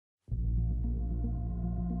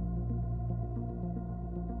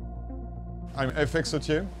I'm FX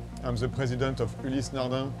Sautier. I'm the president of Ulysse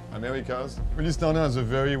Nardin, Americas. Ulysse Nardin has a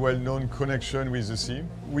very well-known connection with the sea.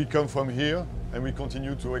 We come from here and we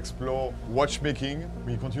continue to explore watchmaking.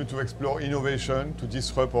 We continue to explore innovation to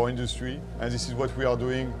disrupt our industry. And this is what we are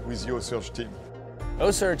doing with the OCEARCH team.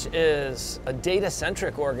 OCEARCH is a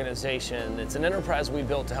data-centric organization. It's an enterprise we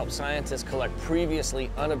built to help scientists collect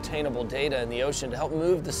previously unobtainable data in the ocean to help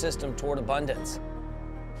move the system toward abundance.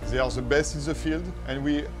 They are the best in the field, and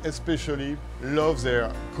we especially love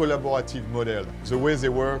their collaborative model. The way they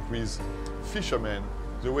work with fishermen,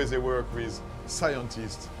 the way they work with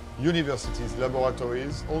scientists, universities,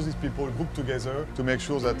 laboratories, all these people group together to make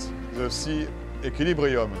sure that the sea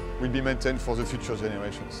equilibrium will be maintained for the future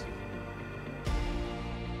generations.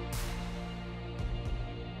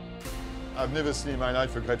 I've never seen in my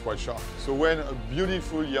life a great white shark. So when a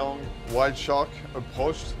beautiful young white shark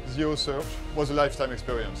approached the OCEARCH, it was a lifetime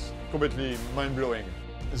experience, completely mind-blowing.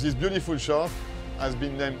 This beautiful shark has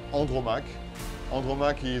been named Andromache.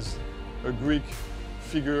 Andromache is a Greek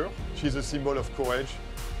figure. She's a symbol of courage,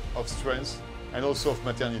 of strength, and also of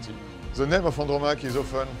maternity. The name of Andromache is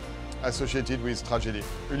often associated with tragedy.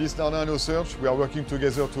 Ulysse Nardin and OCEARCH, we are working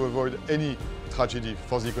together to avoid any tragedy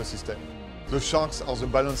for the ecosystem. The sharks are the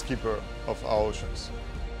balance keeper of our oceans.